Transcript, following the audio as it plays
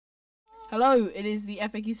Hello, it is the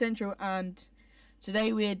FAQCentral, and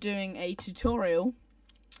today we are doing a tutorial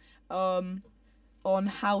on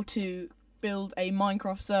how to build a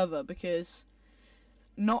Minecraft server, because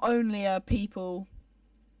not only are people,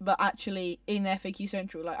 but actually in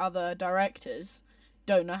FAQCentral, like other directors,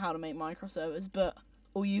 don't know how to make Minecraft servers, but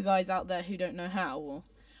all you guys out there who don't know how, well,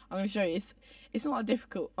 I'm going to show you. It's not that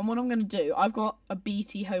difficult, and what I'm going to do, I've got a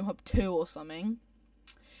BT Home Hub 2 or something,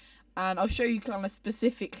 and I'll show you kind of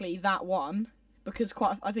specifically that one, because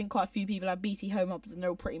I think quite a few people have BT Home Hubs and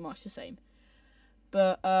they're all pretty much the same.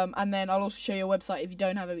 But and then I'll also show you a website if you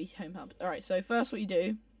don't have a BT Home Hub. Alright, so first what you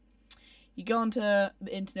do, you go onto the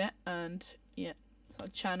internet, and yeah, it's our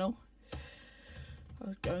channel.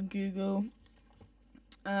 I'll go on Google,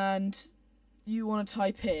 and you want to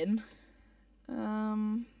type in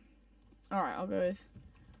alright, I'll go with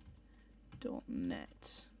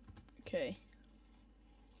 .net. Okay.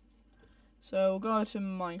 So we'll go to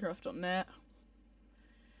Minecraft.net,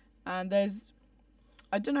 and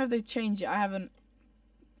I don't know if they've changed it. I haven't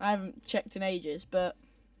checked in ages, but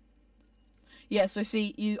yeah. So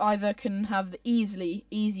see, you either can have the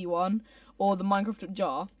easy one or the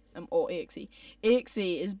Minecraft.jar or exe. Exe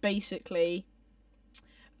is basically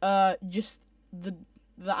just the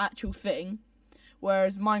actual thing,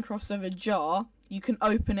 whereas Minecraft server jar, you can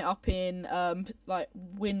open it up in like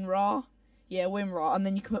WinRAR. Yeah, WinRAR, and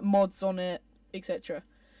then you can put mods on it, etc.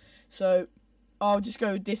 So I'll just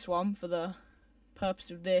go with this one for the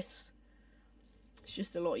purpose of this. It's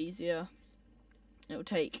just a lot easier. It'll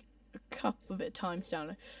take a bit of time to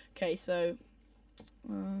download. Okay, so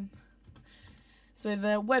the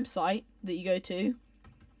website that you go to,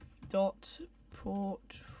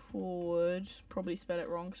 .portforward, probably spell it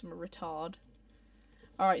wrong because I'm a retard.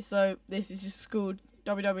 Alright, so this is just called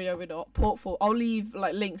www.portforward. I'll leave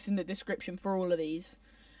like links in the description for all of these,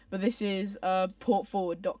 but this is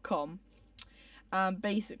portforward.com, and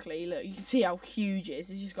basically, look, you can see how huge it is.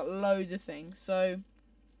 It's just got loads of things. So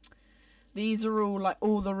these are all like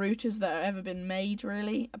all the routers that have ever been made,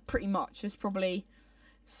 really, pretty much. There's probably,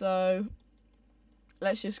 so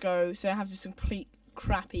let's just go. So I have this complete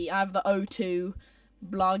crappy. I have the O2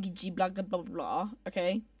 blah blah blah blah blah.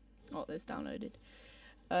 Okay, oh, there's downloaded.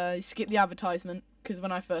 Skip the advertisement, because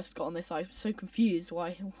when I first got on this, I was so confused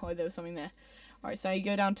why there was something there. Alright, so you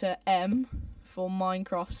go down to M for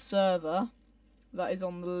Minecraft server. That is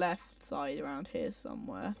on the left side around here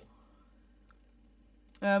somewhere.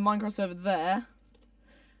 Minecraft server there.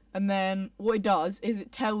 And then what it does is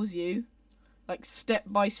it tells you, like, step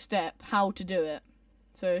by step how to do it.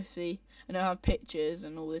 So see, and it'll have pictures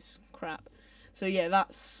and all this crap. So yeah,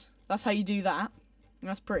 that's how you do that.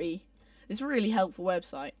 And it's a really helpful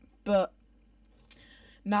website. But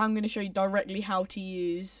now I'm going to show you directly how to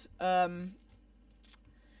use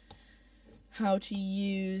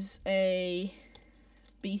a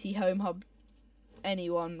BT Home Hub.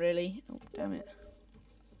 Anyone really? Oh, damn it.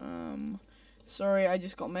 Sorry, I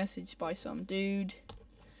just got messaged by some dude.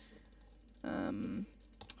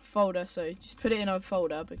 Folder. So just put it in a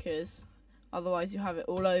folder, because otherwise you have it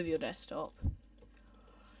all over your desktop.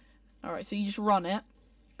 All right, so you just run it.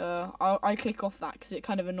 I click off that because it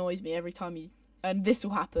kind of annoys me every time and this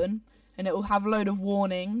will happen, and it will have a load of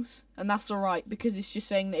warnings, and that's alright, because it's just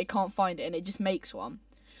saying that it can't find it, and it just makes one.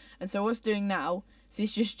 And so what it's doing now is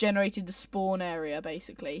it's just generated the spawn area,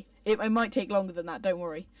 basically. It might take longer than that, don't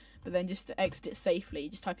worry, but then just to exit it safely,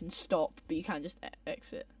 just type in stop, but you can just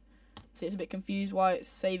exit. See, it's a bit confused why it's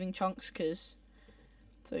saving chunks, because,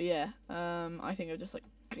 so yeah, I think I've just like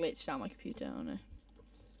glitched out my computer, I don't know.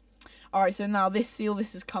 Alright, so now this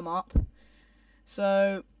has come up.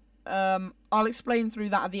 So I'll explain through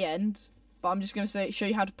that at the end, but I'm just going to show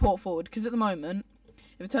you how to port forward, because at the moment,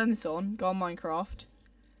 if I turn this on, go on Minecraft.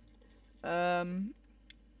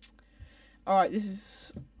 Alright, this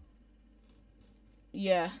is,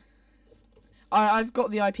 yeah, I've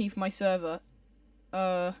got the IP for my server.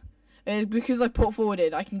 Because I've port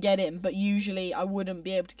forwarded, I can get in, but usually I wouldn't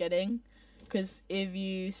be able to get in, because if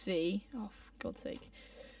you see, oh for God's sake,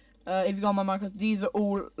 if you go on my Minecraft, these are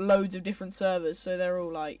all loads of different servers, so they're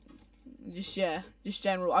all like, just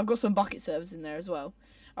general. I've got some bucket servers in there as well.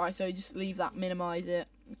 Alright, so just leave that, minimize it,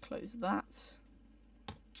 and close that.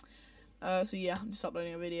 So yeah, I'm just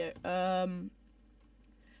uploading a video.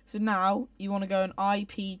 So now, you want to go on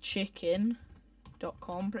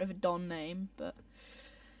ipchicken.com, bit of a Don name, but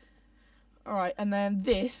alright, and then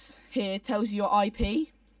this here tells you your IP.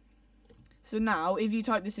 So now, if you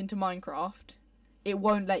type this into Minecraft, it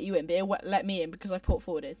won't let you in, but it will let me in because I've port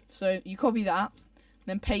forwarded. So you copy that,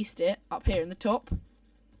 then paste it up here in the top.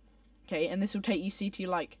 Okay, and this will take you to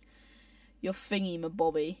like your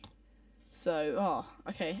thingy-mabobby. So,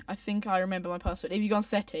 okay. I think I remember my password. If you go on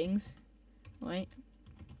settings, wait.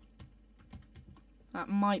 That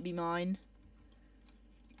might be mine.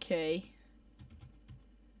 Okay.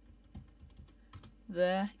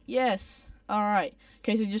 There. Yes. Alright.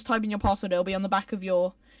 Okay, so just type in your password. It'll be on the back of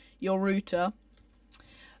your router.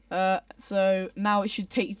 So now it should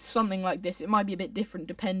take something like this. It might be a bit different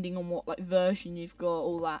depending on what like version you've got,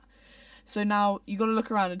 all that. So now you got to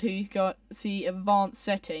look around until you go see advanced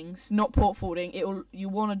settings, not port forwarding. You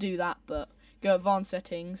want to do that, but go advanced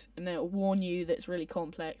settings, and then it'll warn you that it's really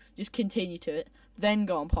complex. Just continue to it, then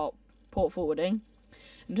go on port forwarding,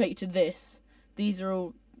 and take you to this.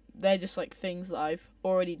 They're just like things that I've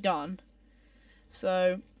already done.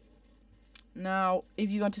 So now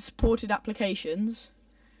if you go into supported applications,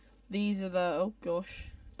 these are the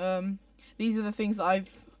these are the things that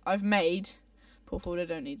I've made. Port forward, I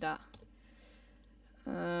don't need that.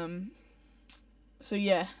 So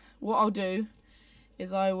yeah, what I'll do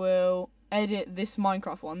is I will edit this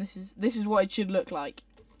Minecraft one. This is what it should look like.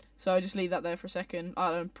 So I'll just leave that there for a second.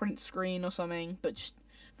 I don't know, print screen or something, but just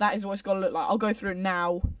that is what it's got to look like. I'll go through it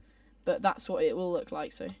now, but that's what it will look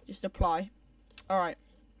like. So just apply. All right.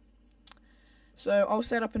 So I'll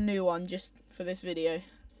set up a new one just for this video.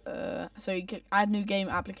 So you can add new game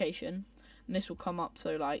application, and this will come up.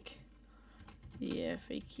 So like the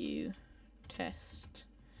FAQ test,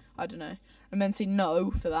 I don't know, and then say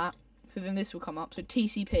no for that. So then this will come up. So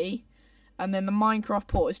TCP, and then the Minecraft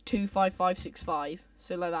port is 25565.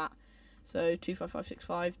 So like that. So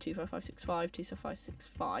 25565, 25565,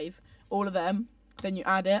 25565, all of them. Then you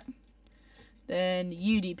add it. Then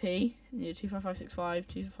UDP, 25565,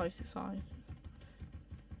 25565.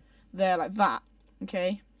 There, like that.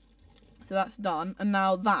 Okay. So that's done, and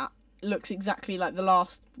now that looks exactly like the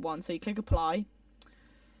last one. So you click apply,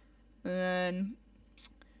 and then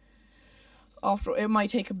after it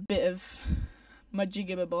might take a bit of my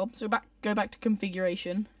jiggabob. So go back to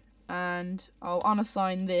configuration, and I'll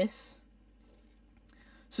unassign this.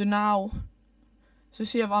 So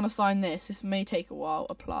see I've unassigned this. This may take a while.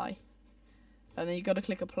 Apply, and then you got to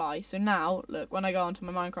click apply. So now look, when I go onto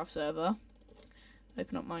my Minecraft server,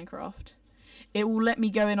 open up Minecraft, it will let me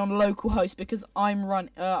go in on localhost because I'm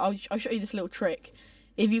I'll show you this little trick.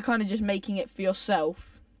 If you're kind of just making it for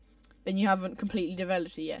yourself, then you haven't completely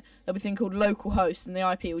developed it yet. There'll be a thing called localhost, and the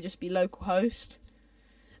IP will just be localhost,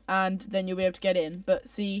 and then you'll be able to get in. But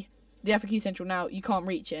see, the TheFAQCentral now, you can't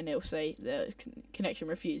reach it, and it'll say the connection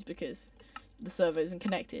refused because the server isn't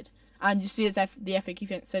connected. And you see it's the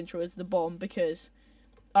TheFAQCentral as the bomb because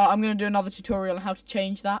I'm going to do another tutorial on how to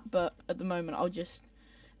change that, but at the moment I'll just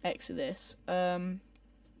exit this. God,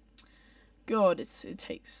 it's a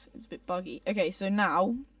bit buggy. Okay, so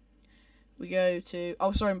now we go to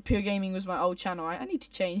Pure Gaming was my old channel. I need to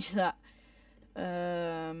change that.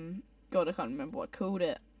 God, I can't remember what I called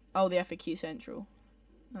it. Oh, the TheFAQCentral.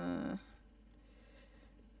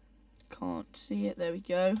 Can't see it. There we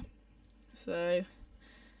go. So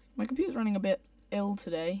my computer's running a bit ill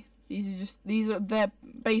today. They're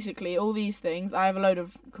basically all these things. I have a load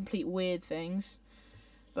of complete weird things,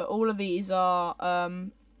 but all of these are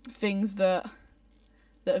things that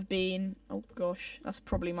have been. Oh gosh, that's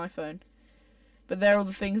probably my phone. But they're all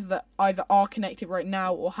the things that either are connected right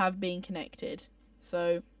now or have been connected.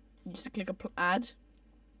 So just click add.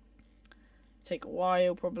 Take a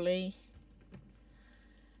while probably,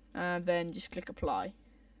 and then just click apply.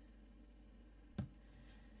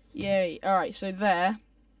 Yay! All right, so there.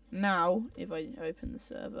 Now, if I open the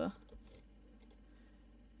server,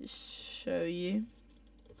 just show you.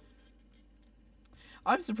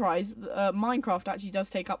 I'm surprised that Minecraft actually does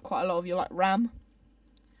take up quite a lot of your like RAM.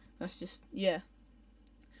 That's just, yeah.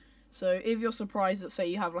 So if you're surprised that say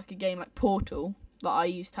you have like a game like Portal that I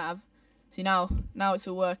used to have, see now it's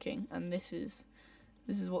all working, and this is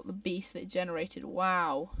what the beast that it generated.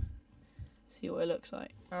 Wow. See what it looks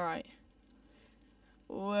like. All right.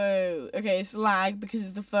 Whoa. Okay, it's lag because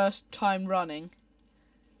it's the first time running.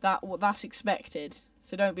 That's expected.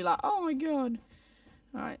 So don't be like, oh my god.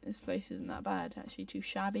 Alright, this place isn't that bad. Actually, too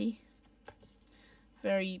shabby.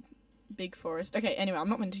 Very big forest. Okay, anyway, I'm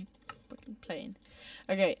not meant to be fucking playing.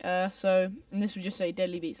 Okay, so, and this would just say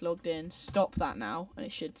Deadly Beats logged in. Stop that now, and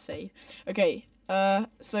it should save. Okay,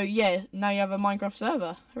 so yeah, now you have a Minecraft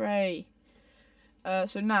server. Hooray.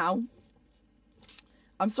 So now,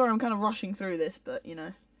 I'm sorry I'm kind of rushing through this, but, you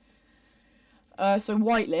know. So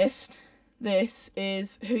whitelist, this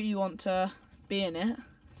is who you want to be in it.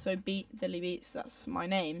 So Deadly Beats, that's my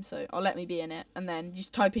name, so I'll let me be in it. And then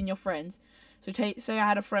just type in your friends. So say I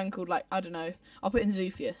had a friend called, like, I don't know, I'll put in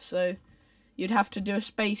Zoofius. So you'd have to do a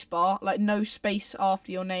space bar, like no space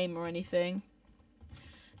after your name or anything.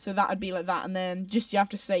 So that would be like that, and then just you have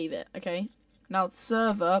to save it. Okay. Now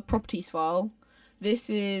server properties file. This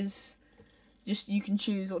is just you can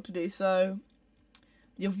choose what to do. So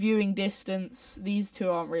your viewing distance. These two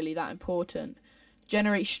aren't really that important.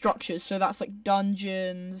 Generate structures. So that's like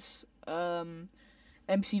dungeons,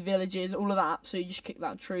 NPC villages, all of that. So you just click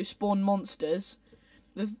that true. Spawn monsters.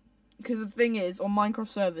 Because the thing is, on Minecraft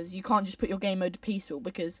servers, you can't just put your game mode to peaceful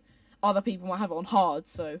because other people might have it on hard.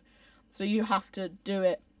 So you have to do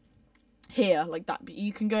it here like that. But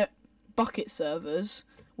you can go bucket servers,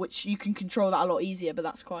 which you can control that a lot easier. But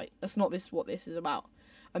that's not what this is about.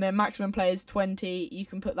 And then maximum players 20. You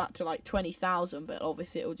can put that to like 20,000, but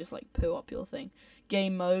obviously it will just like poo up your thing.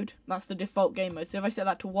 Game mode. That's the default game mode. So if I set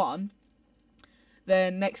that to 1,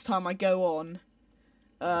 then next time I go on,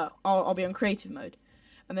 I'll be on creative mode.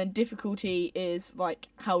 And then difficulty is like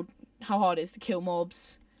how hard it is to kill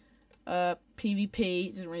mobs.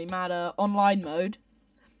 PvP doesn't really matter. Online mode.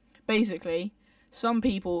 Basically, some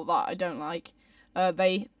people that I don't like,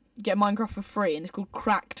 they get Minecraft for free, and it's called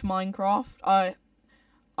cracked Minecraft.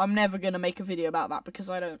 I'm never gonna make a video about that because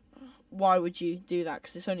I don't. Why would you do that?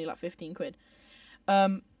 Because it's only like 15 quid.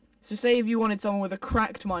 So say if you wanted someone with a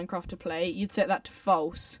cracked Minecraft to play, you'd set that to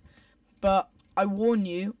false. But I warn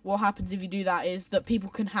you, what happens if you do that is that people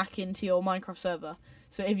can hack into your Minecraft server.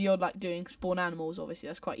 So if you're like doing spawn animals, obviously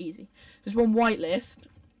that's quite easy. There's one whitelist.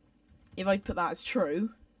 If I put that as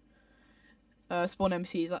true, spawn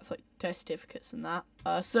MCs, that's like test certificates and that.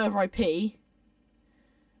 Server IP,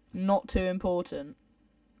 not too important,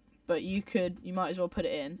 but you might as well put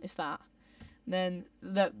it in. It's that. And then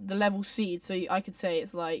the level seed. So I could say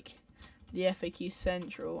it's like the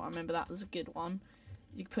TheFAQCentral. I remember that was a good one.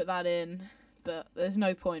 You could put that in. But there's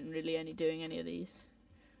no point in really doing any of these.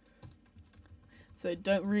 So you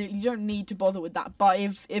don't need to bother with that. But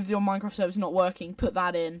if your Minecraft server's not working, put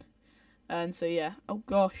that in. And so yeah. Oh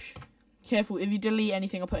gosh. Careful, if you delete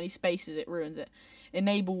anything or put any spaces, it ruins it.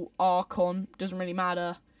 Enable Archon, doesn't really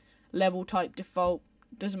matter. Level type default,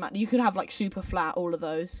 doesn't matter. You could have like super flat, all of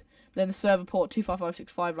those. Then the server port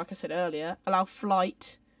 25565, like I said earlier. Allow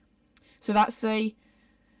flight. So that's say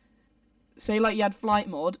like you had flight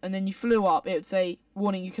mod and then you flew up, it would say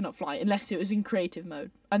warning you cannot fly unless it was in creative mode.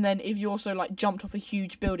 And then if you also like jumped off a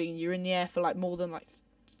huge building and you're in the air for like more than like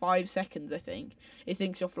 5 seconds, I think it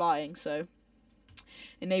thinks you're flying. So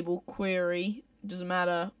enable query, doesn't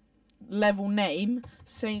matter. Level name,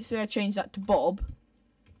 say I change that to Bob,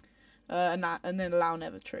 and then allow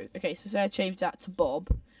never true. Okay, so say I change that to Bob.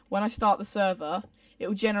 When I start the server, it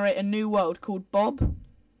will generate a new world called Bob.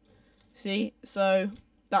 See, so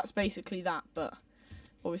that's basically that, but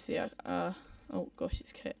obviously oh gosh,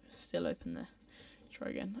 it's still open there. Try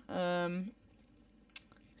again.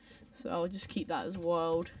 So I'll just keep that as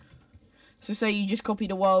world. So say you just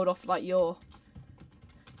copied a world off like your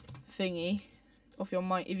thingy, off your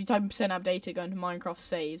if you type in %app data, go into Minecraft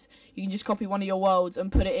saves, you can just copy one of your worlds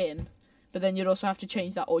and put it in. But then you'd also have to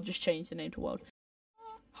change that, or just change the name to world.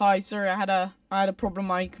 Hi, sorry, I had a problem.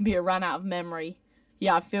 My computer ran out of memory.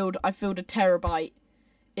 Yeah, I filled a terabyte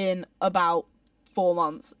in about 4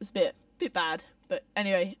 months. It's a bit bad, but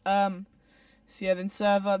anyway. So yeah, then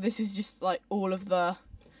server. This is just like all of the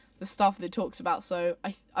stuff that it talks about. So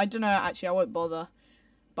I don't know. Actually, I won't bother.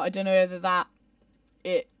 But I don't know whether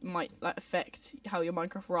it might like affect how your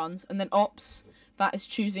Minecraft runs. And then ops. That is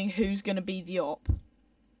choosing who's gonna be the op.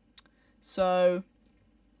 So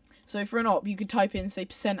for an op, you could type in say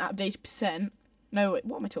 %app data %. No, wait,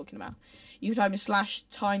 what am I talking about? You could type in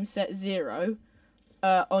 /timeset0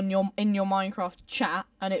 in your Minecraft chat,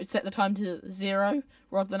 and it would set the time to 0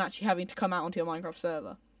 rather than actually having to come out onto your Minecraft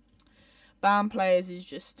server. Ban players is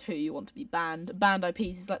just who you want to be banned. Banned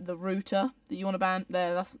IPs is like the router that you want to ban.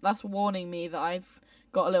 There, that's warning me that I've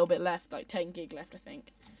got a little bit left, like 10 gig left, I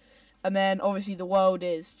think. And then obviously the world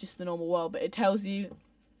is just the normal world, but it tells you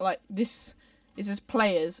like this. It says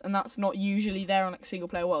players, and that's not usually there on like a single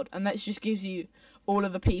player world, and that just gives you all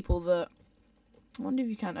of the people that. I wonder if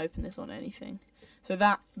you can open this on anything. So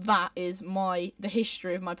that is the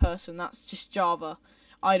history of my person. That's just Java.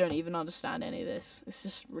 I don't even understand any of this. It's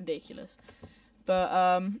just ridiculous.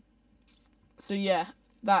 But so yeah,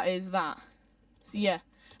 that is that. So yeah,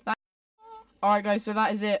 all right, guys. So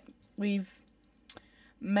that is it. We've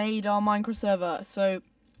made our Minecraft server. So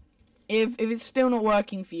if it's still not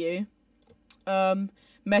working for you,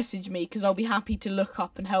 message me, because I'll be happy to look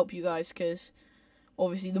up and help you guys, because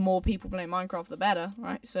obviously the more people play Minecraft the better,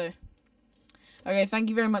 right? So okay, thank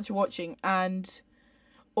you very much for watching, and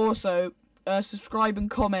also subscribe and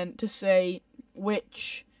comment to say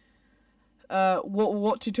which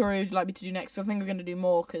what tutorial you'd like me to do next. I think we're going to do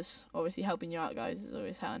more, because obviously helping you out, guys, is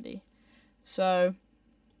always handy. So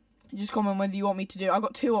Just comment whether you want me to do. I've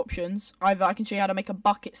got two options. Either I can show you how to make a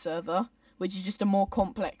bucket server, which is just a more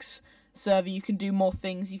complex server. You can do more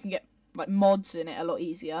things. You can get like mods in it a lot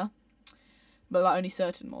easier, but like only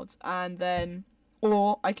certain mods. And then,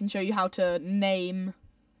 or I can show you how to name,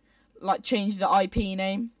 like change the IP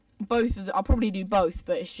name. Both of the, I'll probably do both,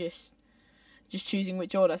 but it's just choosing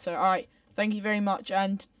which order. So alright, thank you very much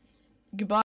and goodbye.